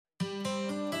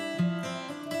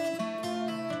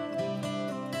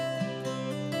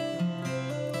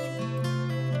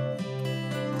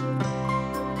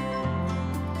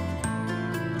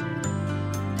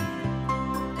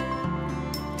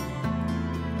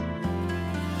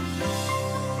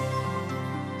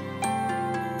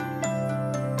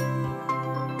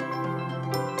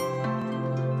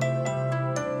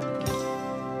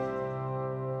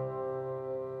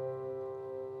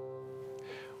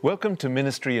Welcome to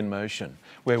Ministry in Motion,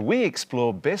 where we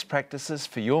explore best practices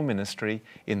for your ministry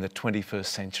in the 21st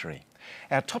century.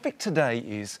 Our topic today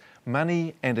is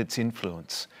money and its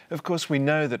influence. Of course, we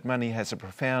know that money has a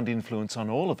profound influence on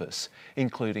all of us,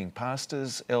 including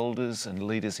pastors, elders and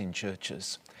leaders in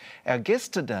churches. Our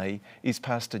guest today is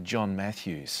Pastor John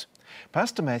Matthews.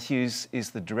 Pastor Matthews is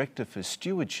the Director for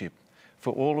Stewardship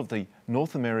for all of the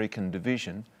North American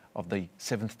division of the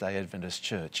Seventh-day Adventist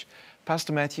Church.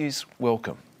 Pastor Matthews,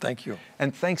 welcome. Thank you.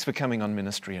 And thanks for coming on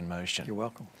Ministry in Motion. You're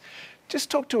welcome. Just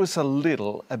talk to us a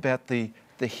little about the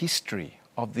history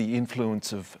of the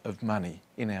influence of money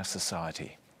in our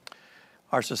society.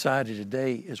 Our society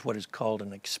today is what is called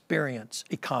an experience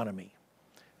economy.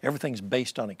 Everything's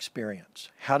based on experience.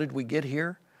 How did we get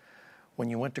here?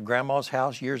 When you went to Grandma's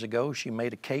house years ago, she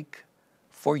made a cake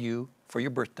for you for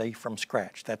your birthday from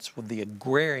scratch. That's with the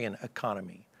agrarian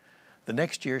economy. The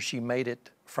next year, she made it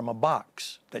from a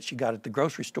box that she got at the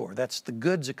grocery store. That's the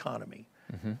goods economy.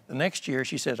 Mm-hmm. The next year,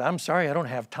 she says, I'm sorry, I don't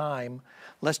have time.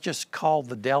 Let's just call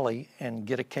the deli and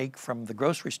get a cake from the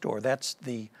grocery store. That's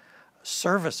the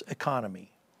service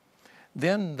economy.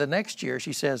 Then the next year,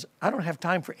 she says, I don't have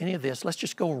time for any of this. Let's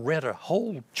just go rent a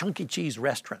whole Chuck E. Cheese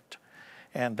restaurant.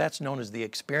 And that's known as the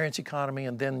experience economy.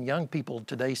 And then young people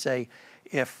today say,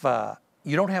 if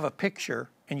you don't have a picture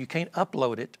and you can't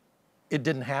upload it, it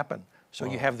didn't happen. So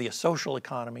you have the social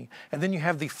economy, and then you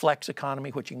have the flex economy,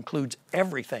 which includes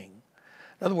everything.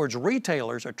 In other words,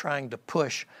 retailers are trying to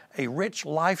push a rich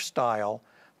lifestyle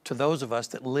to those of us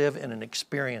that live in an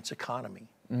experience economy.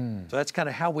 So that's kind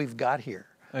of how we've got here.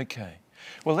 Okay.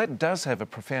 Well, that does have a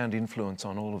profound influence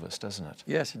on all of us, doesn't it?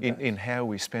 Yes, it does. In how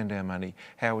we spend our money,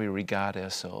 how we regard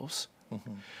ourselves.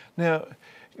 Mm-hmm. Now,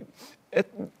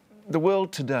 the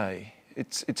world today,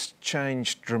 it's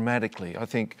changed dramatically. I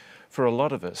think for a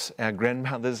lot of us, our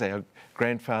grandmothers, our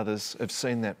grandfathers have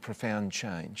seen that profound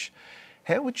change.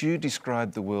 How would you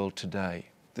describe the world today,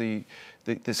 the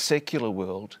secular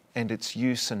world and its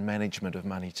use and management of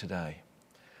money today?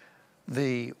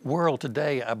 The world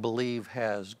today, I believe,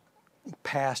 has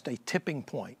passed a tipping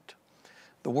point.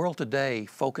 The world today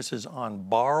focuses on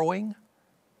borrowing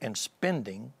and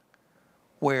spending,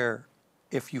 where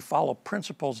if you follow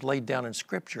principles laid down in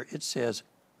Scripture, it says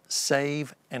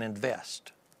save and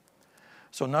invest.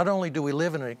 So not only do we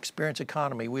live in an experience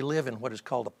economy, we live in what is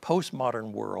called a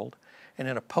postmodern world. And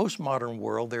in a postmodern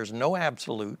world, there's no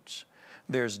absolutes,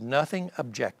 there's nothing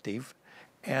objective,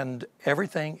 and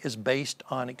everything is based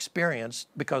on experience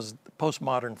because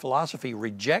postmodern philosophy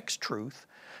rejects truth.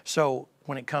 So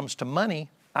when it comes to money,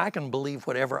 I can believe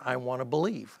whatever I want to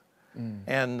believe.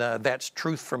 And that's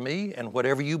truth for me, and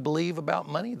whatever you believe about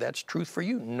money, that's truth for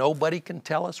you. Nobody can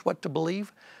tell us what to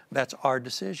believe. That's our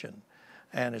decision.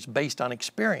 And it's based on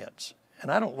experience.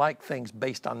 And I don't like things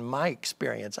based on my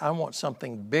experience. I want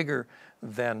something bigger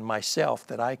than myself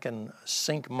that I can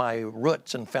sink my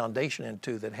roots and foundation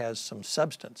into that has some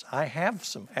substance. I have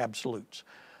some absolutes.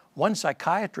 One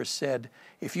psychiatrist said,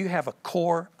 if you have a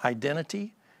core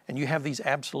identity and you have these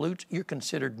absolutes, you're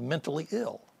considered mentally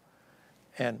ill.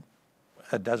 And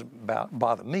it doesn't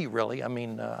bother me, really. I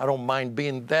mean, I don't mind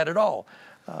being that at all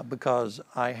because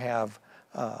I have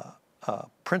a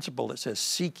principle that says,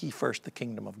 seek ye first the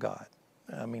kingdom of God.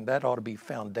 I mean, that ought to be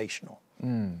foundational.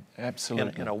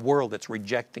 Absolutely. In a world that's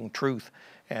rejecting truth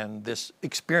and this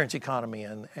experience economy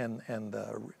and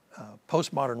the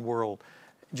postmodern world,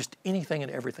 just anything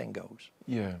and everything goes.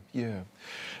 Yeah.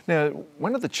 Now,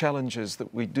 one of the challenges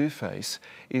that we do face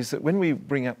is that when we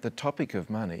bring up the topic of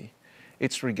money,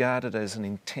 it's regarded as an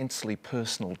intensely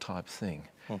personal type thing.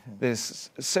 Mm-hmm. There's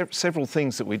several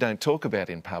things that we don't talk about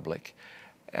in public.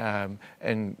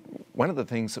 And one of the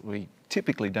things that we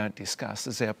typically don't discuss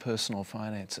is our personal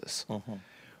finances. Mm-hmm.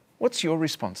 What's your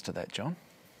response to that, John?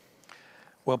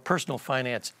 Well, personal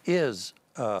finance is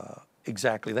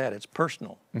exactly that. It's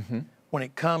personal. Mm-hmm. When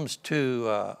it comes to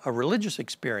a religious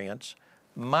experience,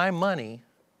 my money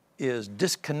is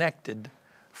disconnected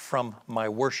from my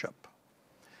worship.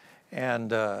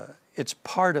 And it's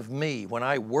part of me. When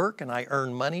I work and I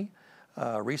earn money,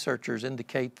 researchers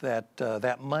indicate that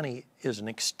that money is an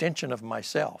extension of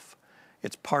myself.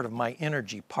 It's part of my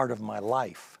energy, part of my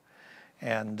life.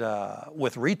 And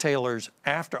with retailers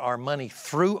after our money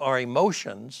through our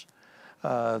emotions,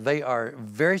 they are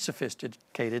very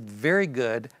sophisticated, very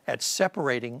good at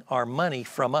separating our money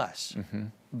from us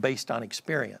based on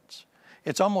experience.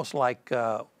 It's almost like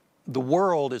the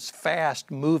world is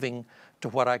fast moving to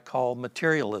what I call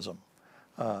materialism.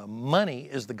 Money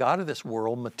is the god of this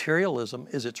world. Materialism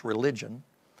is its religion.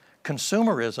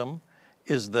 Consumerism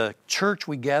is the church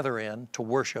we gather in to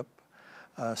worship.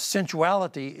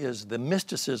 Sensuality is the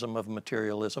mysticism of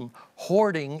materialism.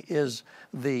 Hoarding is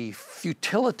the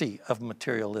futility of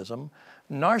materialism.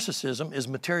 Narcissism is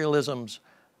materialism's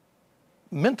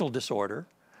mental disorder.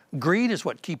 Greed is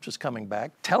what keeps us coming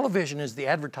back. Television is the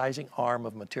advertising arm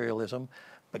of materialism.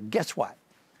 But guess what?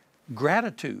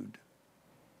 Gratitude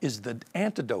is the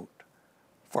antidote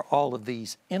for all of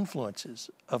these influences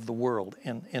of the world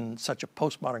in such a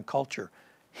postmodern culture.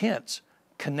 Hence,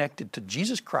 connected to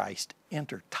Jesus Christ,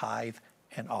 enter tithe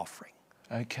and offering.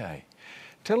 Okay.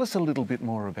 Tell us a little bit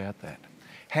more about that.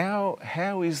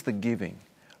 How is the giving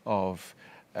of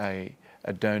a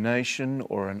donation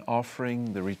or an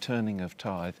offering, the returning of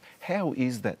tithe, how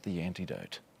is that the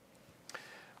antidote?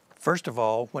 First of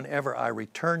all, whenever I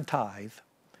return tithe,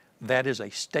 that is a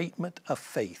statement of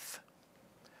faith.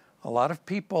 A lot of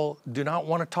people do not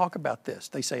want to talk about this.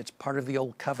 They say it's part of the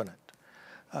Old Covenant.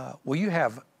 Well, you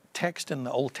have texts in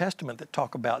the Old Testament that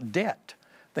talk about debt.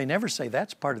 They never say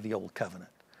that's part of the Old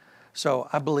Covenant. So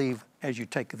I believe as you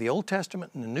take the Old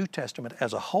Testament and the New Testament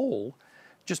as a whole,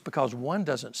 just because one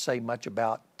doesn't say much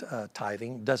about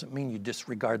tithing doesn't mean you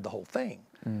disregard the whole thing.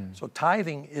 So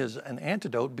tithing is an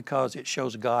antidote because it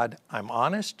shows God, I'm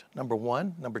honest, number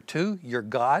one. Number two, you're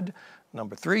God.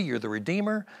 Number three, you're the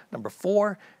Redeemer. Number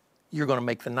four, you're going to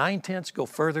make the 9/10 go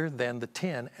further than the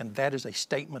 10, and that is a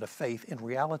statement of faith. In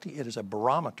reality, it is a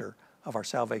barometer of our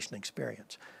salvation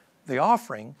experience. The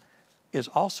offering is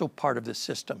also part of this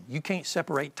system. You can't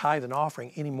separate tithe and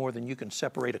offering any more than you can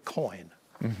separate a coin.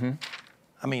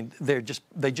 I mean, they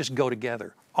just go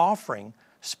together. Offering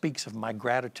speaks of my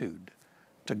gratitude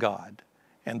to God.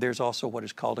 And there's also what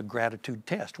is called a gratitude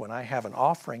test. When I have an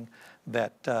offering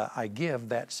that I give,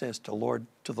 that says to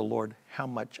the Lord how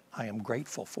much I am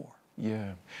grateful for.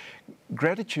 Yeah.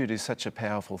 Gratitude is such a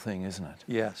powerful thing, isn't it?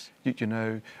 Yes. You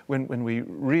know, when we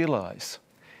realize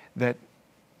that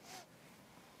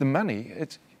the money,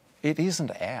 it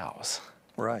isn't ours.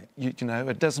 Right. You know,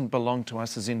 it doesn't belong to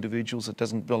us as individuals. It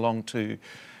doesn't belong to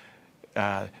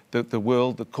the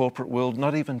world, the corporate world,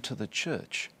 not even to the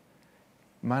church.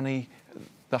 Money,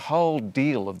 the whole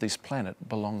deal of this planet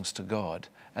belongs to God.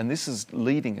 And this is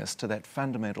leading us to that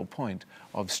fundamental point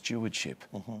of stewardship.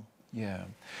 Yeah.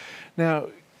 Now,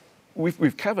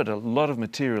 we've covered a lot of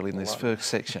material in this first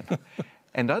section.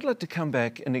 And I'd like to come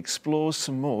back and explore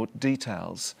some more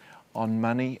details on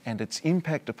money and its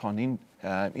impact upon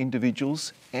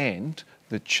individuals and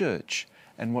the church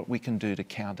and what we can do to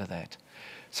counter that.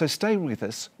 So stay with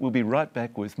us. We'll be right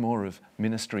back with more of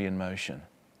Ministry in Motion.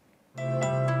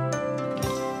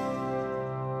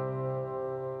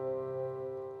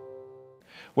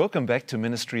 Welcome back to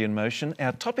Ministry in Motion.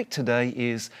 Our topic today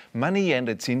is money and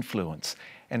its influence,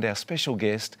 and our special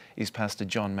guest is Pastor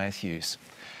John Matthews.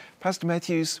 Pastor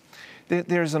Matthews,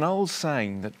 there is an old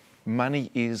saying that money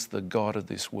is the god of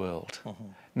this world.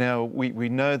 Now, we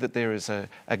know that there is a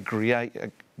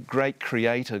great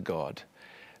creator God,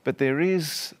 but there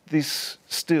is this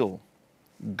still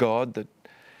God that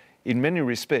in many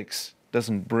respects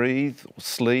doesn't breathe or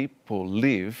sleep or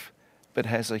live, but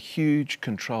has a huge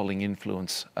controlling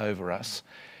influence over us.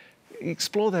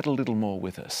 Explore that a little more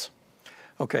with us.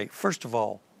 Okay, first of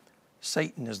all,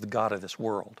 Satan is the god of this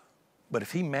world. But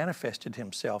if he manifested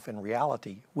himself in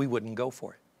reality, we wouldn't go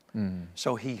for it.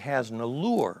 So he has an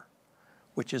allure,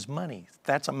 which is money.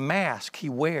 That's a mask he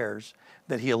wears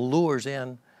that he allures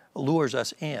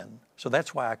us in. So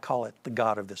that's why I call it the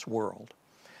god of this world.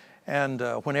 And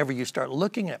whenever you start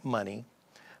looking at money,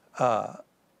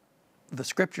 the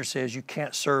scripture says you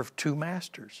can't serve two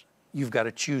masters. You've got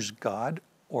to choose God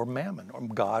or mammon, or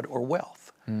God or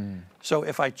wealth. So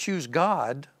if I choose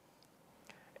God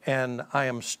and I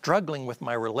am struggling with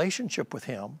my relationship with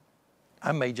Him,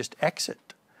 I may just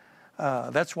exit.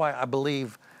 That's why I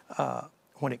believe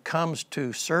when it comes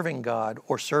to serving God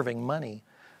or serving money,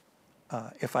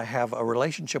 if I have a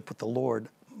relationship with the Lord,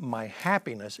 my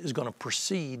happiness is going to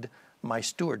precede my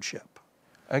stewardship.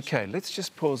 Okay, let's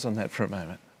just pause on that for a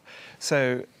moment.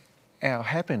 So our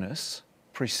happiness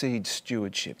precedes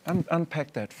stewardship.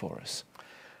 Unpack that for us.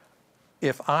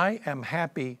 If I am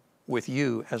happy with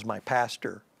you as my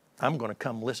pastor, I'm going to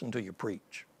come listen to you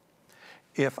preach.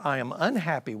 If I am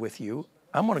unhappy with you,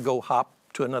 I'm going to go hop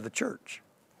to another church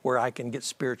where I can get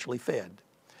spiritually fed.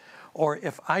 Or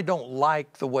if I don't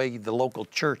like the way the local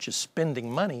church is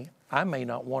spending money, I may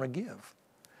not want to give.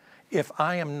 If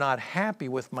I am not happy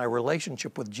with my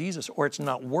relationship with Jesus, or it's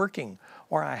not working,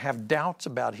 or I have doubts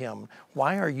about Him,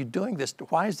 why are you doing this?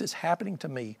 Why is this happening to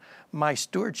me? My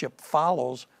stewardship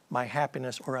follows my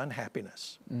happiness or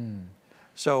unhappiness.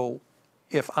 So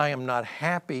if I am not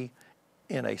happy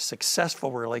in a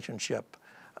successful relationship,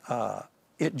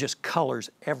 it just colors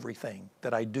everything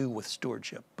that I do with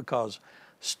stewardship, because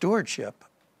stewardship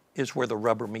is where the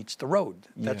rubber meets the road.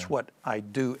 That's what I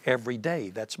do every day.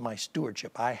 That's my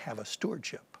stewardship. I have a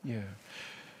stewardship. Yeah.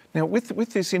 Now,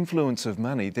 with this influence of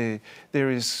money, there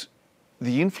is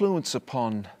the influence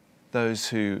upon those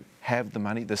who have the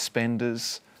money, the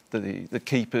spenders, the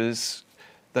keepers,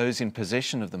 those in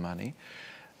possession of the money,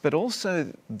 but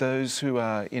also those who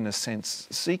are, in a sense,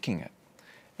 seeking it.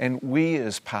 And we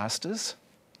as pastors,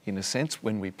 in a sense,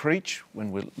 when we preach,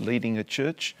 when we're leading a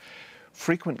church,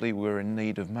 frequently we're in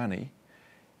need of money.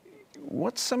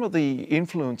 What's some of the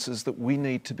influences that we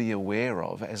need to be aware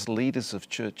of as leaders of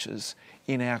churches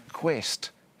in our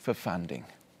quest for funding?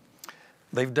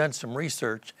 They've done some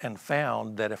research and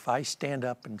found that if I stand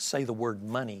up and say the word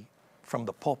money from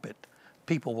the pulpit,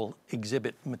 people will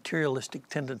exhibit materialistic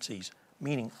tendencies,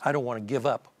 meaning I don't want to give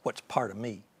up what's part of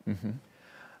me.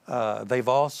 They've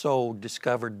also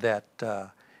discovered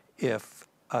that if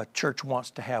a church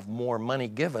wants to have more money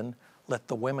given, let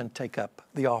the women take up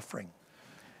the offering.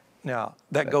 Now,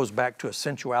 that goes back to a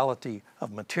sensuality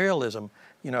of materialism,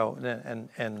 you know,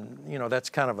 and you know,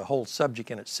 that's kind of a whole subject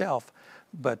in itself.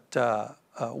 But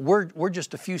we're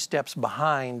just a few steps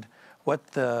behind what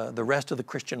the rest of the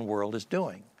Christian world is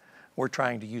doing. We're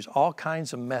trying to use all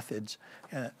kinds of methods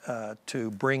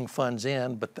to bring funds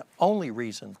in, but the only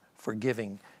reason for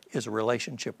giving is a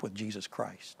relationship with Jesus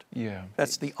Christ. Yeah.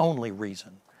 That's the only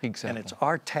reason. Exactly. And it's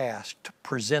our task to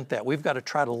present that. We've got to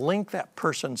try to link that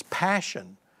person's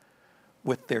passion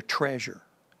with their treasure.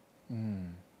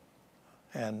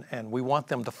 And we want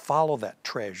them to follow that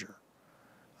treasure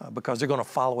because they're going to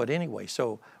follow it anyway.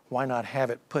 So why not have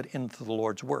it put into the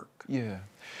Lord's work? Yeah.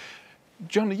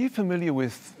 John, are you familiar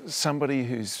with somebody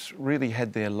who's really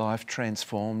had their life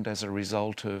transformed as a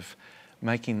result of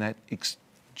making that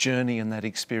journey and that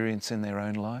experience in their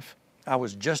own life? I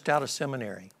was just out of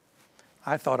seminary.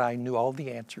 I thought I knew all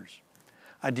the answers.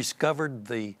 I discovered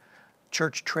the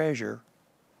church treasurer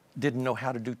didn't know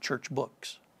how to do church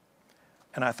books.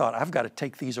 And I thought, I've got to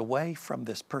take these away from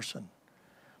this person,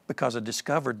 because I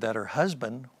discovered that her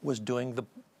husband was doing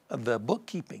the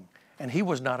bookkeeping and he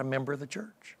was not a member of the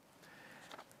church.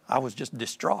 I was just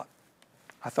distraught.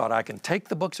 I thought I can take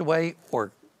the books away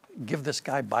or give this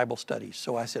guy Bible studies.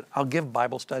 So I said, I'll give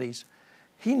Bible studies.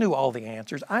 He knew all the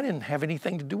answers. I didn't have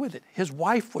anything to do with it. His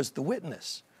wife was the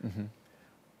witness.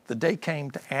 The day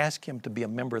came to ask him to be a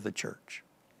member of the church.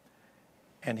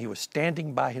 And he was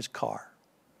standing by his car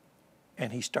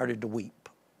and he started to weep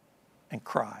and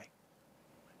cry.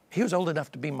 He was old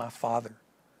enough to be my father.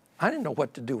 I didn't know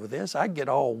what to do with this. I'd get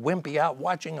all wimpy out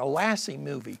watching a Lassie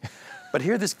movie. But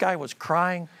here this guy was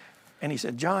crying and he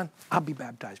said, John, I'll be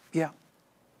baptized. Yeah.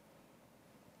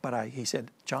 But he said,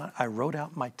 John, I wrote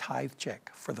out my tithe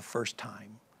check for the first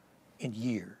time in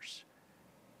years.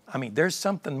 I mean, there's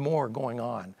something more going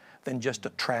on than just a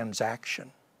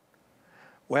transaction.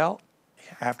 Well,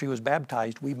 after he was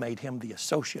baptized, we made him the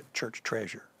associate church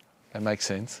treasurer. That makes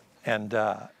sense. And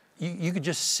you could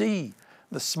just see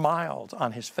the smiles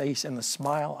on his face and the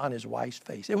smile on his wife's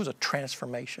face. It was a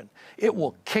transformation. It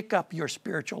will kick up your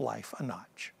spiritual life a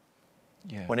notch.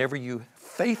 Yeah. Whenever you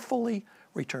faithfully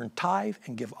return tithe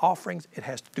and give offerings, it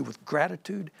has to do with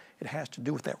gratitude. It has to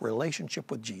do with that relationship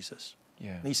with Jesus.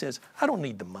 Yeah. And he says, I don't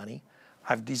need the money.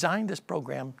 I've designed this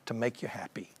program to make you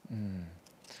happy.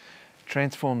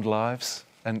 Transformed lives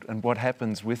and what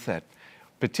happens with that,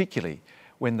 particularly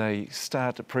when they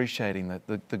start appreciating that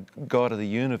the God of the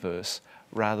universe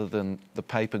rather than the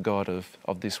paper God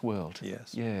of this world.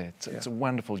 Yes. Yeah, it's a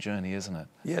wonderful journey, isn't it?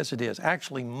 Yes, it is.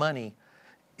 Actually, money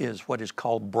is what is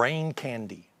called brain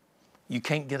candy. You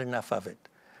can't get enough of it.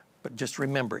 But just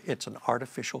remember, it's an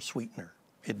artificial sweetener.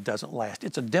 It doesn't last.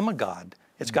 It's a demigod.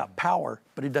 It's got power,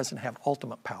 but it doesn't have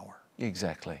ultimate power.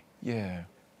 Exactly, yeah.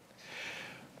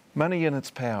 Money and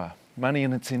its power, money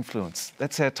and its influence.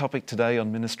 That's our topic today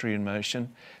on Ministry in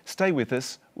Motion. Stay with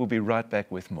us. We'll be right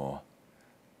back with more.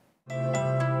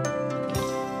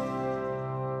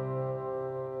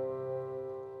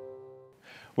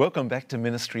 Welcome back to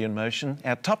Ministry in Motion.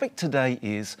 Our topic today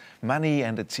is money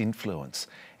and its influence,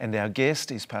 and our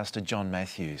guest is Pastor John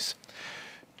Matthews.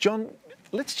 John,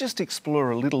 let's just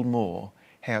explore a little more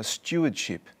how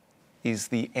stewardship is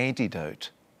the antidote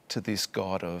to this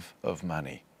God of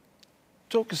money.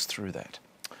 Talk us through that.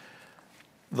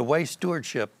 The way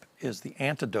stewardship is the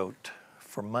antidote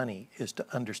for money is to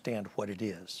understand what it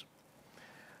is.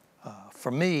 For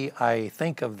me, I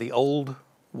think of the old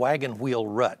wagon wheel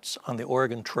ruts on the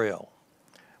Oregon Trail.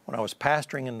 When I was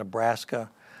pastoring in Nebraska,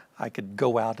 I could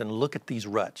go out and look at these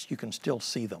ruts. You can still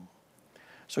see them.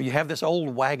 So you have this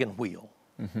old wagon wheel.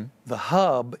 The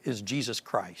hub is Jesus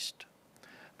Christ.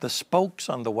 The spokes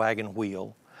on the wagon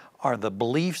wheel are the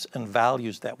beliefs and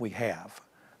values that we have.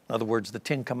 In other words, the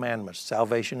 10 Commandments,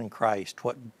 salvation in Christ,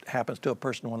 what happens to a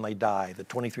person when they die, the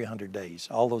 2,300 days,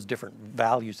 all those different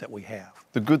values that we have.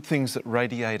 The good things that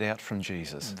radiate out from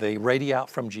Jesus. They radiate out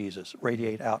from Jesus,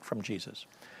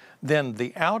 Then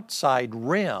the outside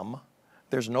rim,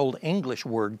 there's an old English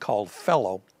word called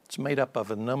felloe. It's made up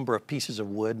of a number of pieces of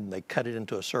wood, and they cut it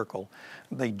into a circle.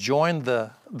 They join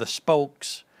the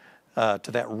spokes to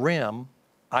that rim.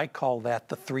 I call that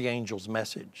the three angels'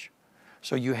 message.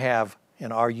 So you have,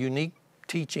 in our unique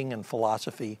teaching and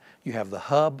philosophy, you have the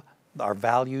hub, our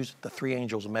values, the three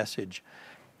angels' message.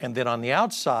 And then on the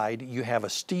outside, you have a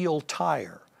steel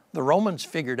tire. The Romans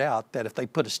figured out that if they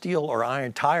put a steel or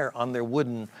iron tire on their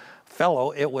wooden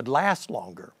felloe, it would last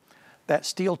longer. That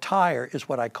steel tire is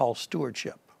what I call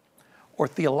stewardship. Or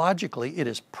theologically, it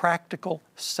is practical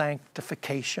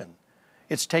sanctification.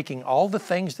 It's taking all the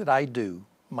things that I do,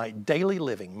 my daily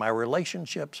living, my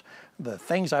relationships, the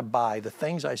things I buy, the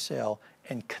things I sell,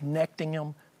 and connecting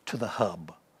them to the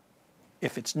hub.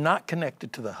 If it's not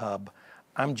connected to the hub,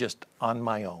 I'm just on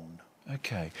my own.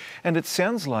 Okay. And it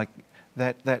sounds like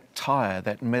that tire,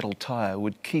 that metal tire,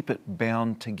 would keep it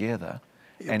bound together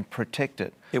and protect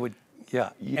it. It would,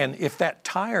 yeah. And if that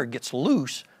tire gets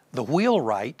loose, the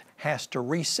wheelwright has to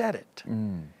reset it.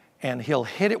 And he'll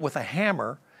hit it with a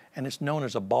hammer, and it's known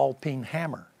as a ball peen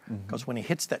hammer. Because when he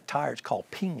hits that tire, it's called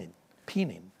peening.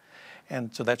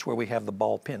 And so that's where we have the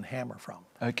ball peen hammer from.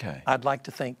 Okay. I'd like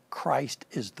to think Christ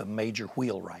is the major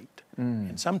wheelwright.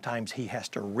 And sometimes he has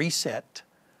to reset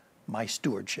my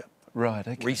stewardship. Right,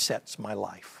 okay. Resets my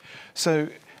life. So,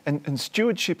 and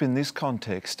stewardship in this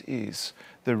context is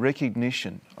the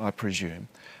recognition, I presume,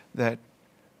 that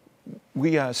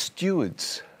we are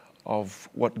stewards of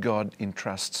what God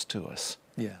entrusts to us.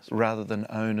 Yes. Rather than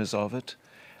owners of it.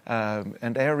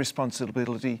 And our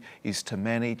responsibility is to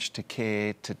manage, to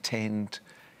care, to tend,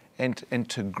 and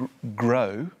to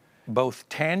grow. Both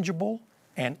tangible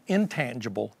and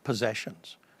intangible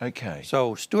possessions. Okay.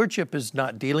 So stewardship is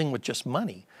not dealing with just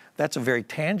money. That's a very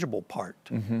tangible part.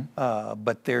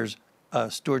 But there's a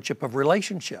stewardship of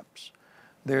relationships.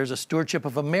 There's a stewardship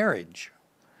of a marriage.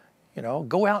 You know,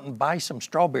 go out and buy some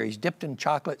strawberries dipped in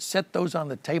chocolate, set those on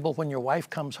the table when your wife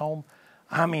comes home.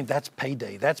 I mean, that's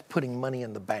payday. That's putting money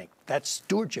in the bank. That's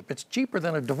stewardship. It's cheaper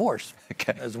than a divorce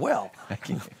as well.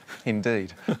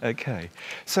 Indeed. Okay.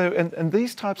 So, and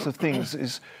these types of things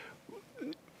is,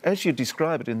 as you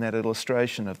describe it in that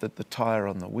illustration of the tire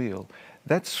on the wheel,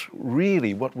 that's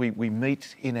really what we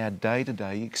meet in our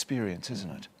day-to-day experience,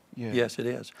 isn't it? Yeah. Yes, it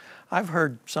is. I've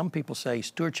heard some people say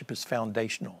stewardship is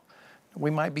foundational. We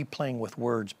might be playing with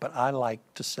words, but I like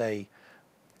to say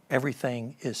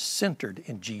everything is centered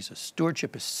in Jesus.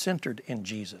 Stewardship is centered in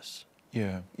Jesus.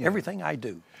 Yeah. Everything I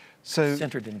do is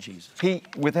centered in Jesus. He,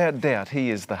 without doubt, he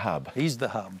is the hub. He's the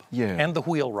hub. Yeah. And the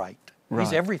wheelwright. Right.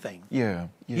 He's everything. Yeah.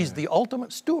 He's the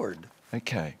ultimate steward.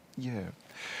 Okay. Yeah.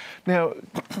 Now,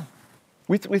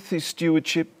 with this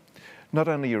stewardship, not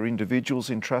only are individuals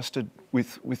entrusted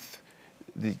with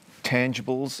the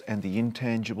tangibles and the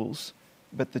intangibles,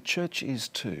 but the church is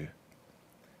too.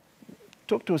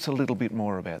 Talk to us a little bit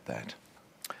more about that.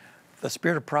 The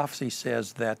Spirit of Prophecy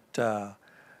says that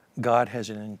God has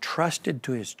entrusted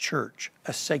to His church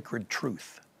a sacred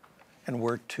truth, and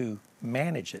we're to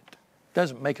manage it.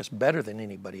 Doesn't make us better than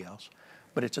anybody else,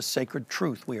 but it's a sacred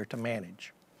truth we are to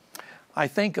manage. I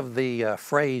think of the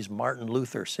phrase Martin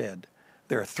Luther said,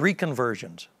 there are three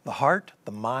conversions: the heart,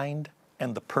 the mind,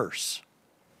 and the purse.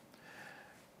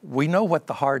 We know what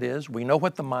the heart is. We know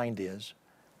what the mind is.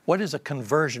 What is a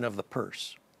conversion of the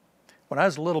purse? When I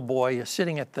was a little boy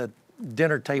sitting at the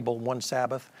dinner table one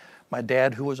Sabbath, my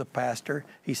dad, who was a pastor,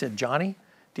 he said, "Johnny,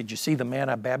 did you see the man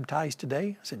I baptized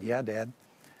today?" I said, "Yeah, Dad."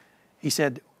 He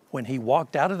said, when he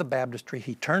walked out of the baptistry,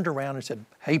 he turned around and said,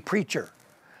 "Hey, preacher,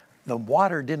 the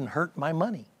water didn't hurt my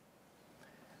money."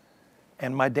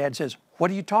 And my dad says,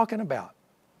 "What are you talking about?"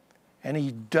 And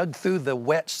he dug through the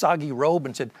wet, soggy robe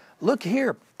and said, "Look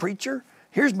here, preacher.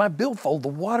 Here's my billfold. The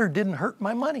water didn't hurt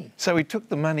my money." So he took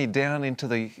the money down into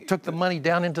the... Took the money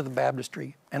down into the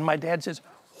baptistry. And my dad says,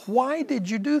 "Why did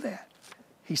you do that?"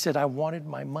 He said, "I wanted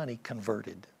my money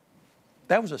converted."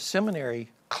 That was a seminary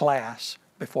class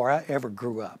before I ever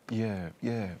grew up. Yeah,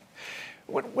 yeah.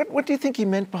 What do you think he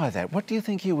meant by that? What do you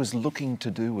think he was looking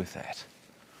to do with that?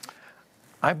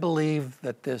 I believe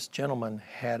that this gentleman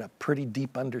had a pretty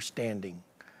deep understanding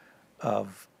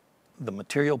of the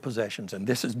material possessions, and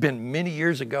this has been many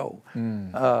years ago.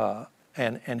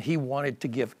 And he wanted to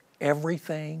give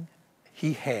everything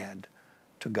he had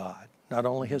to God, not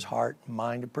only his heart,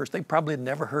 mind, and purse. They probably had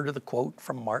never heard of the quote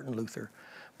from Martin Luther,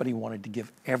 but he wanted to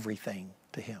give everything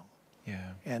to him.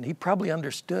 Yeah. And he probably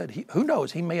understood. Who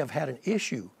knows, he may have had an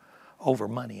issue over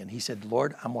money, and he said,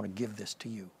 Lord, I'm going to give this to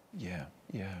you. Yeah,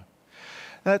 yeah.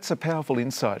 That's a powerful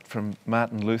insight from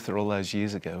Martin Luther all those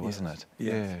years ago, wasn't it?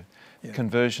 Yes. Yeah. Yeah.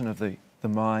 Conversion of the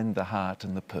mind, the heart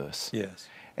and the purse. Yes.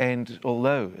 And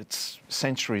although it's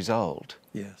centuries old,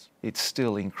 Yes. it's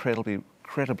still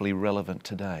incredibly relevant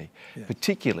today, Yes.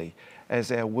 particularly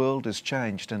as our world has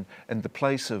changed and the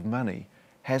place of money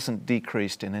hasn't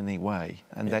decreased in any way,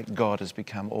 and that God has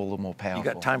become all the more powerful.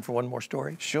 You got time for one more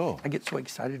story? Sure. I get so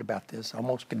excited about this, I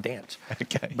almost could dance.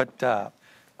 Okay. But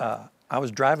I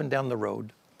was driving down the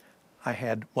road. I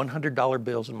had $100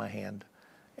 bills in my hand,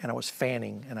 and I was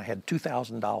fanning, and I had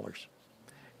 $2,000.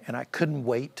 And I couldn't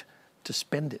wait to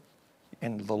spend it.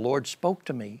 And the Lord spoke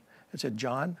to me and said,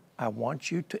 John, I want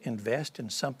you to invest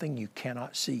in something you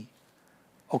cannot see.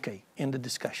 Okay, end of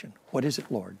discussion. What is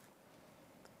it, Lord?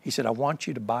 He said, I want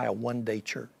you to buy a one-day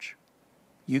church.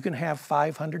 You can have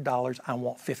 $500. I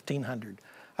want $1,500.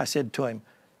 I said to him,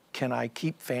 can I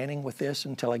keep fanning with this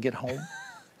until I get home?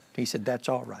 He said, that's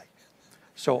all right.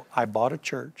 So I bought a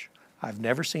church. I've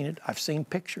never seen it. I've seen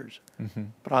pictures. Mm-hmm.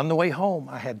 But on the way home,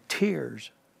 I had tears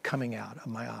coming out of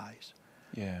my eyes.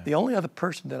 Yeah. The only other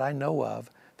person that I know of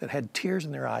that had tears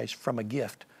in their eyes from a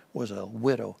gift was a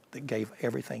widow that gave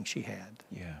everything she had.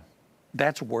 Yeah.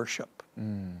 That's worship.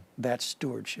 That's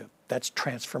stewardship. That's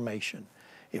transformation.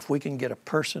 If we can get a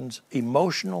person's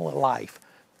emotional life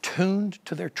tuned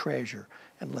to their treasure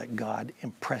and let God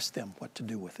impress them what to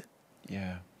do with it.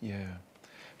 Yeah, yeah.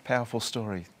 Powerful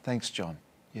story. Thanks, John.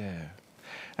 Yeah.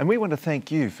 And we want to thank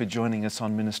you for joining us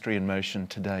on Ministry in Motion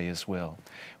today as well,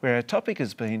 where our topic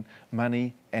has been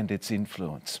money and its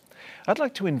influence. I'd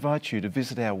like to invite you to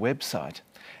visit our website,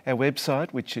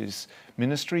 which is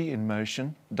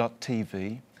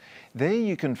ministryinmotion.tv. There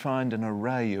you can find an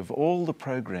array of all the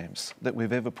programs that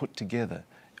we've ever put together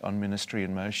on Ministry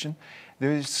in Motion.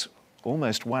 There's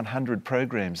almost 100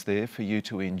 programs there for you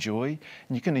to enjoy,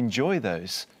 and you can enjoy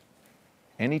those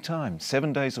anytime,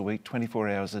 7 days a week, 24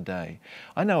 hours a day.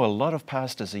 I know a lot of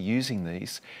pastors are using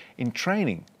these in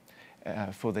training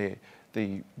for the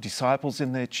disciples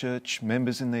in their church,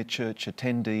 members in their church,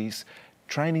 attendees,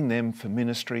 training them for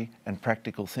ministry and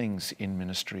practical things in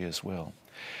ministry as well.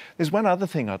 There's one other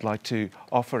thing I'd like to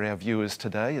offer our viewers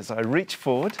today as I reach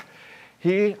forward.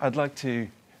 Here I'd like to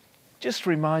just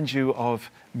remind you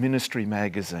of Ministry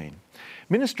Magazine.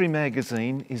 Ministry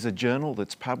Magazine is a journal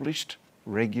that's published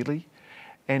regularly,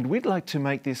 and we'd like to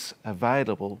make this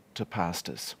available to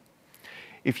pastors.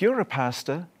 If you're a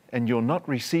pastor and you're not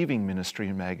receiving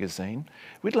Ministry Magazine,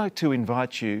 we'd like to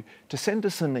invite you to send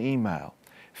us an email,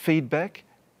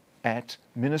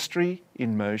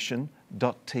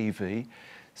 feedback@ministryinmotion.tv.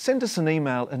 Send us an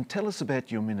email and tell us about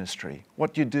your ministry,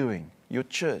 what you're doing, your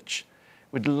church.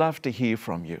 We'd love to hear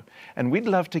from you, and we'd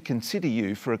love to consider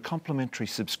you for a complimentary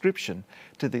subscription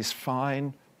to this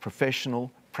fine,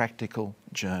 professional, practical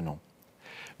journal.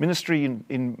 Ministry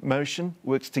in Motion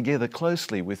works together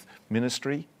closely with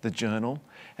Ministry, the Journal,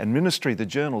 and Ministry, the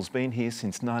Journal's been here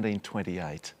since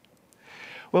 1928.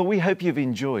 Well, we hope you've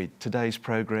enjoyed today's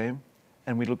program,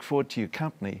 and we look forward to your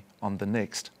company on the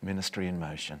next Ministry in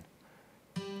Motion.